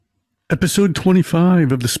Episode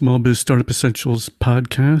 25 of the Small Biz Startup Essentials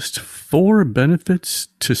podcast, 4 benefits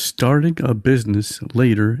to starting a business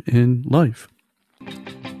later in life.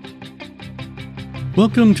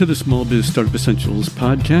 Welcome to the Small Biz Startup Essentials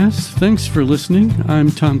podcast. Thanks for listening.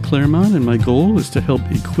 I'm Tom Claremont, and my goal is to help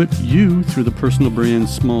equip you through the personal brand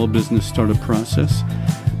small business startup process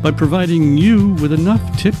by providing you with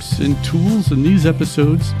enough tips and tools in these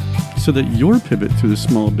episodes so that your pivot through the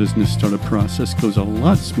small business startup process goes a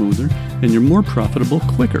lot smoother and you're more profitable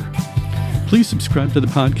quicker. Please subscribe to the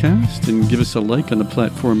podcast and give us a like on the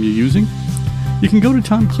platform you're using. You can go to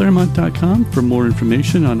tomclaremont.com for more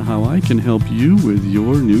information on how I can help you with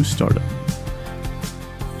your new startup.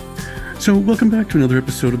 So welcome back to another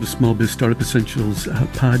episode of the Small Biz Startup Essentials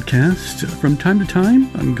podcast. From time to time,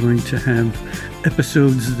 I'm going to have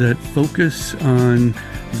episodes that focus on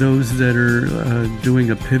those that are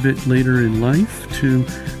doing a pivot later in life to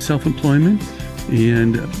self-employment.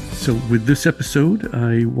 And so with this episode,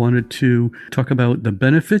 I wanted to talk about the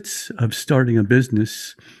benefits of starting a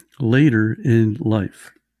business later in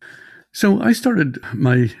life. So I started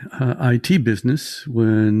my IT business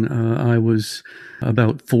when I was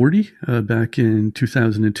about 40 back in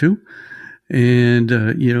 2002.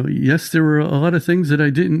 And, yes, there were a lot of things that I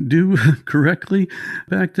didn't do correctly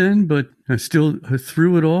back then, but I still,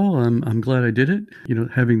 through it all, I'm glad I did it.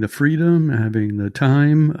 Having the freedom, having the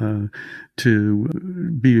time to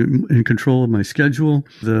be in control of my schedule.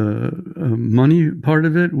 The money part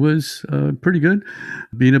of it was pretty good.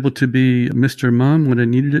 Being able to be Mr. Mom when I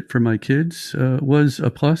needed it for my kids was a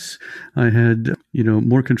plus. I had,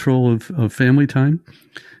 more control of family time.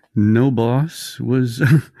 No boss was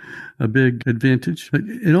a big advantage,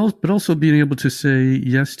 but also being able to say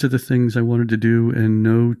yes to the things I wanted to do and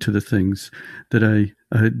no to the things that I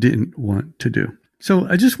didn't want to do. So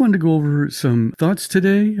I just wanted to go over some thoughts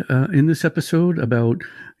today in this episode about,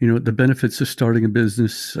 the benefits of starting a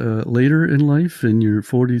business later in life, in your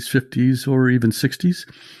 40s, 50s, or even 60s.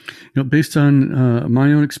 Based on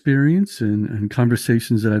my own experience and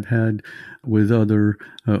conversations that I've had with other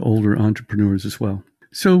older entrepreneurs as well.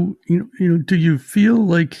 So, do you feel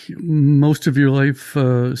like most of your life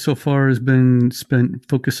so far has been spent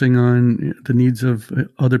focusing on the needs of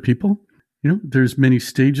other people? There's many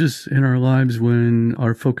stages in our lives when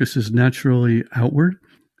our focus is naturally outward.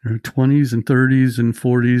 Our 20s and 30s and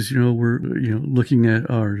 40s, we're, looking at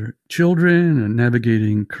our children and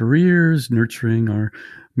navigating careers, nurturing our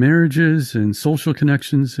marriages and social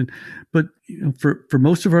connections. But for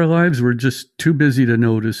most of our lives, we're just too busy to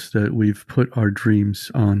notice that we've put our dreams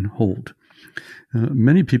on hold.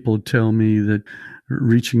 Many people tell me that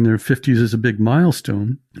reaching their 50s is a big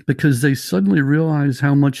milestone because they suddenly realize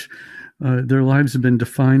how much their lives have been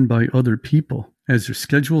defined by other people. As their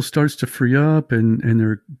schedule starts to free up and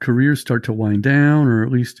their careers start to wind down, or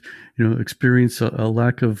at least, experience a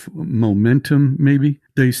lack of momentum, maybe,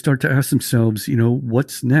 they start to ask themselves,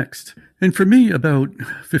 what's next? And for me, about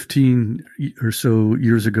 15 or so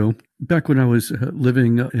years ago, back when I was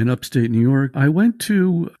living in upstate New York, I went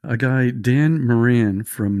to a guy, Dan Moran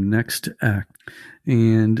from Next Act.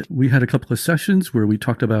 And we had a couple of sessions where we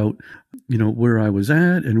talked about, where I was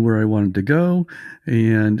at and where I wanted to go.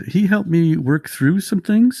 And he helped me work through some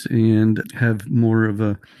things and have more of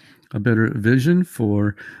a better vision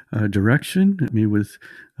for direction, me with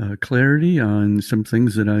clarity on some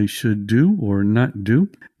things that I should do or not do.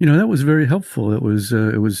 That was very helpful. It was,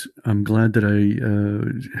 I'm glad that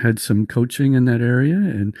I had some coaching in that area.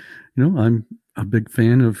 And, I'm a big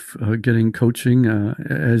fan of getting coaching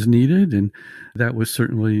as needed. And that was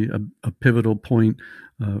certainly a pivotal point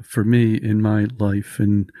for me in my life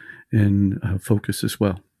and focus as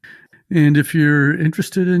well. And if you're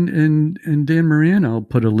interested in Dan Moran, I'll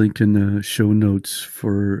put a link in the show notes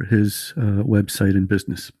for his website and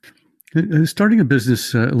business. Starting a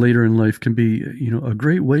business later in life can be, a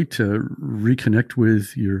great way to reconnect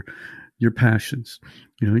with your passions.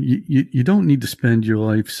 You don't need to spend your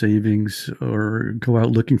life savings or go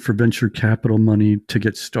out looking for venture capital money to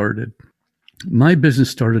get started. My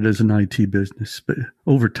business started as an IT business, but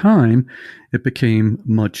over time, it became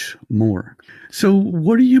much more. So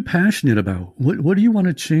what are you passionate about? What do you want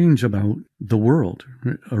to change about the world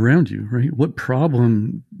around you, right? What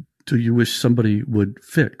problem do you wish somebody would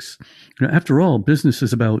fix? After all, business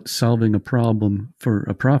is about solving a problem for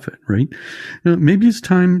a profit, right? Maybe it's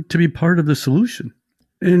time to be part of the solution.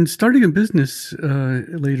 And starting a business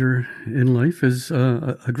later in life is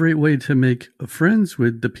a great way to make friends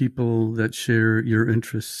with the people that share your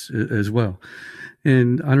interests as well.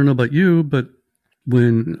 And I don't know about you, but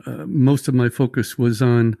when most of my focus was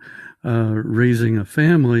on raising a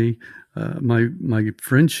family, My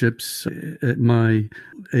friendships at my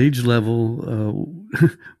age level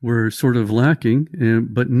were sort of lacking.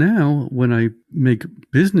 But now when I make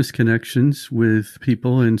business connections with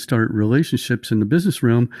people and start relationships in the business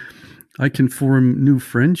realm, I can form new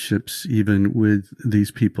friendships even with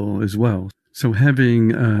these people as well. So having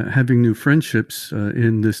new friendships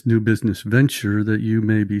in this new business venture that you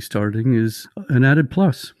may be starting is an added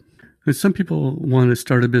plus. And some people want to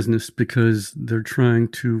start a business because they're trying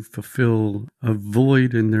to fulfill a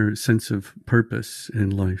void in their sense of purpose in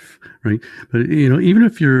life, right? But, even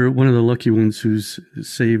if you're one of the lucky ones who's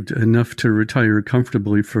saved enough to retire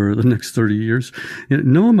comfortably for the next 30 years,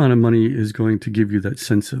 no amount of money is going to give you that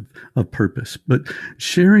sense of purpose. But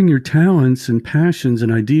sharing your talents and passions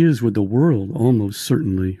and ideas with the world almost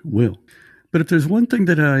certainly will. But if there's one thing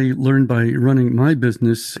that I learned by running my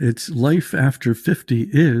business, it's life after 50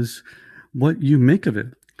 is what you make of it.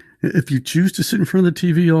 If you choose to sit in front of the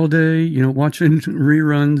TV all day, watching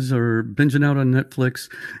reruns or binging out on Netflix,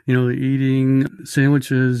 eating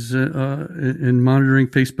sandwiches and monitoring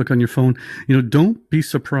Facebook on your phone, don't be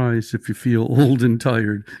surprised if you feel old and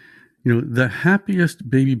tired. The happiest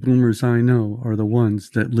baby boomers I know are the ones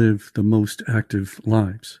that live the most active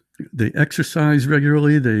lives. They exercise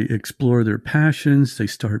regularly, they explore their passions, they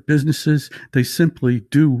start businesses, they simply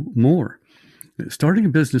do more. Starting a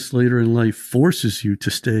business later in life forces you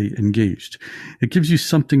to stay engaged. It gives you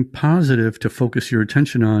something positive to focus your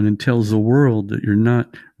attention on and tells the world that you're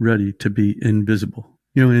not ready to be invisible.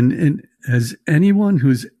 And as anyone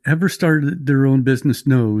who's ever started their own business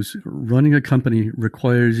knows, running a company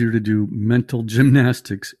requires you to do mental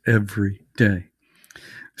gymnastics every day.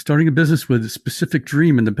 Starting a business with a specific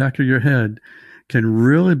dream in the back of your head can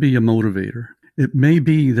really be a motivator. It may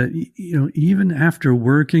be that, even after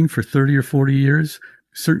working for 30 or 40 years,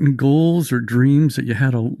 certain goals or dreams that you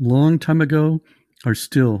had a long time ago are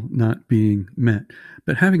still not being met.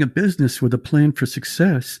 But having a business with a plan for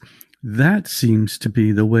success, that seems to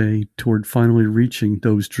be the way toward finally reaching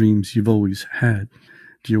those dreams you've always had.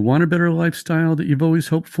 Do you want a better lifestyle that you've always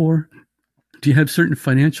hoped for? Do you have certain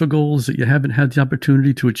financial goals that you haven't had the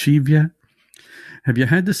opportunity to achieve yet? Have you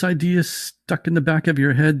had this idea stuck in the back of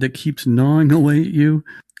your head that keeps gnawing away at you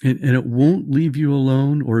and it won't leave you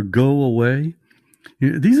alone or go away?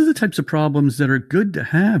 These are the types of problems that are good to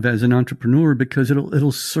have as an entrepreneur because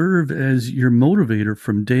it'll serve as your motivator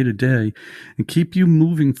from day to day and keep you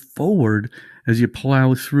moving forward as you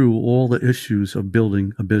plow through all the issues of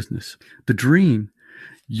building a business.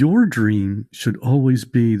 Your dream should always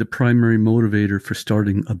be the primary motivator for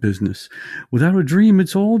starting a business. Without a dream,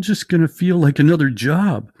 it's all just going to feel like another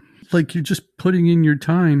job, like you're just putting in your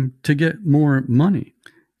time to get more money.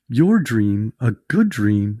 Your dream, a good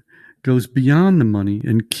dream, goes beyond the money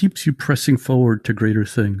and keeps you pressing forward to greater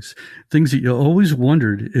things that you always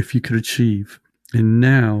wondered if you could achieve. And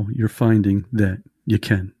now you're finding that you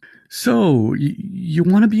can. So you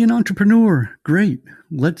want to be an entrepreneur? Great.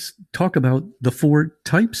 Let's talk about the 4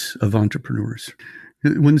 types of entrepreneurs.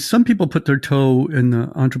 When some people put their toe in the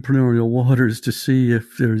entrepreneurial waters to see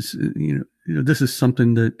if there's, this is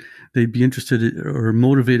something that they'd be interested in or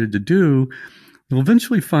motivated to do, they'll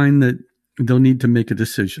eventually find that they'll need to make a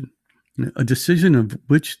decision of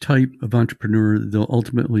which type of entrepreneur they'll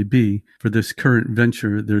ultimately be for this current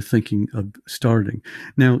venture they're thinking of starting.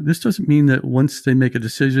 Now, this doesn't mean that once they make a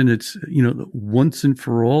decision, it's, once and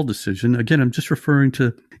for all decision. Again, I'm just referring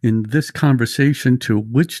to, in this conversation, to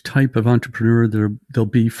which type of entrepreneur they'll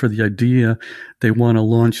be for the idea they want to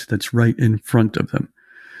launch that's right in front of them.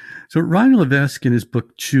 So Ryan Levesque, in his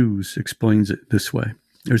book Choose, explains it this way.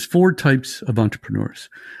 There's 4 types of entrepreneurs: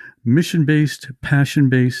 mission-based,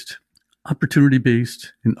 passion-based,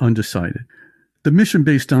 opportunity-based, and undecided. The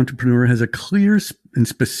mission-based entrepreneur has a clear and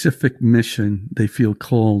specific mission they feel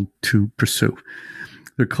called to pursue.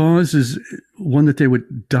 Their cause is one that they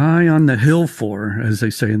would die on the hill for, as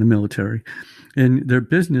they say in the military. And their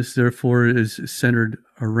business, therefore, is centered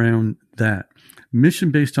around that.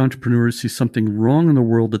 Mission-based entrepreneurs see something wrong in the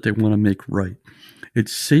world that they want to make right.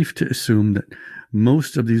 It's safe to assume that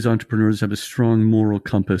most of these entrepreneurs have a strong moral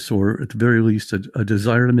compass, or at the very least, a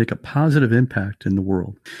desire to make a positive impact in the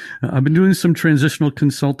world. I've been doing some transitional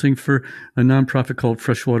consulting for a nonprofit called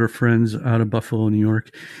Freshwater Friends out of Buffalo, New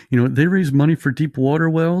York. They raise money for deep water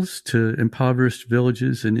wells to impoverished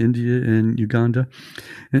villages in India and Uganda.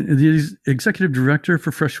 And the executive director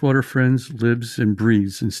for Freshwater Friends lives and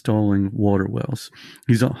breathes installing water wells.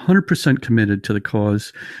 He's 100% committed to the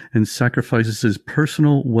cause and sacrifices his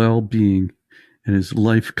personal well-being and his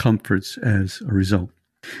life comforts as a result.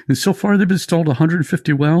 And so far, they've installed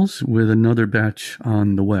 150 wells with another batch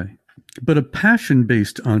on the way. But a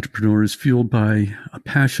passion-based entrepreneur is fueled by a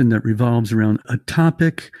passion that revolves around a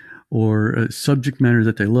topic or a subject matter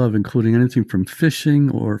that they love, including anything from fishing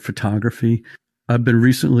or photography. I've been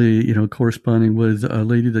recently, corresponding with a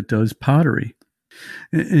lady that does pottery.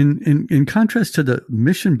 In contrast to the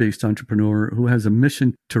mission-based entrepreneur who has a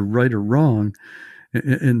mission to right a wrong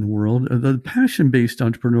in the world, the passion-based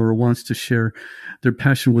entrepreneur wants to share their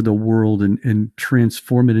passion with the world and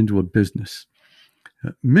transform it into a business.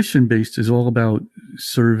 Mission-based is all about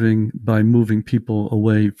serving by moving people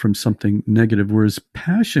away from something negative, whereas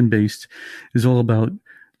passion-based is all about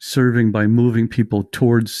serving by moving people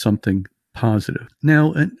towards something positive.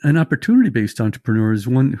 Now, an opportunity-based entrepreneur is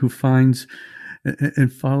one who finds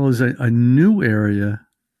and follows a new area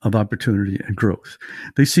of opportunity and growth.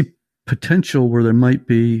 They see potential where there might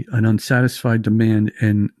be an unsatisfied demand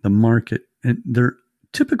in the market, and they're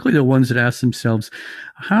typically the ones that ask themselves,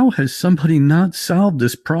 how has somebody not solved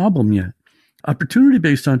this problem yet?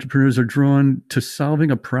 Opportunity-based entrepreneurs are drawn to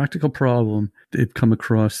solving a practical problem they've come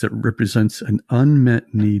across that represents an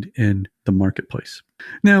unmet need in the marketplace.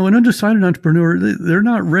 Now, an undecided entrepreneur, they're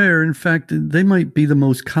not rare. In fact, they might be the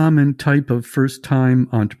most common type of first-time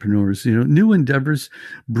entrepreneurs. New endeavors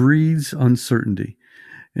breeds uncertainty.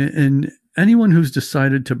 And anyone who's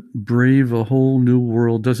decided to brave a whole new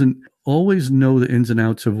world doesn't always know the ins and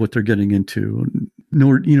outs of what they're getting into,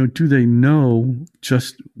 nor, do they know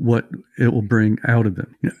just what it will bring out of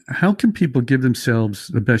them. How can people give themselves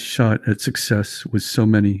the best shot at success with so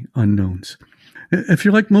many unknowns? If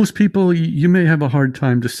you're like most people, you may have a hard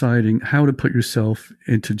time deciding how to put yourself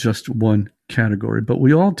into just one category, but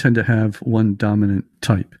we all tend to have one dominant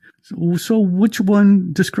type. So which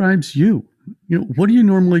one describes you? What are you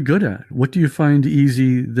normally good at? What do you find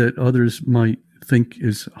easy that others might think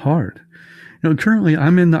is hard? Currently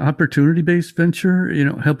I'm in the opportunity-based venture,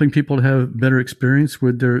 helping people to have better experience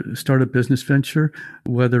with their startup business venture,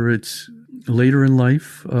 whether it's later in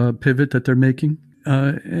life pivot that they're making.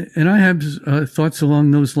 And I have thoughts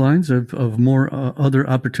along those lines of more other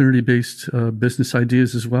opportunity-based business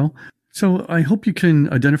ideas as well. So I hope you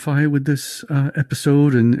can identify with this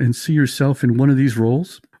episode and see yourself in one of these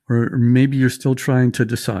roles, or maybe you're still trying to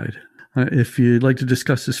decide. If you'd like to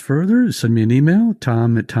discuss this further, send me an email,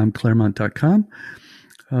 tom@tomclaremont.com,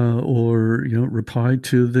 or reply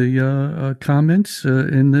to the comments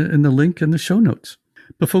in the link in the show notes.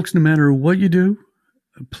 But folks, no matter what you do,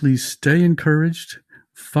 please stay encouraged,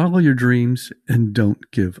 follow your dreams, and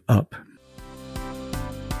don't give up.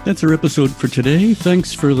 That's our episode for today.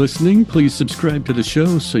 Thanks for listening. Please subscribe to the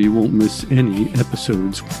show so you won't miss any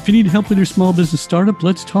episodes. If you need help with your small business startup,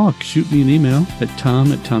 let's talk. Shoot me an email at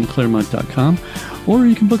tom@tomclaremont.com, or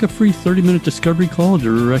you can book a free 30-minute discovery call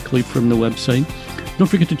directly from the website. Don't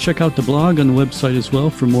forget to check out the blog on the website as well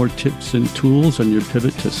for more tips and tools on your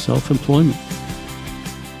pivot to self-employment.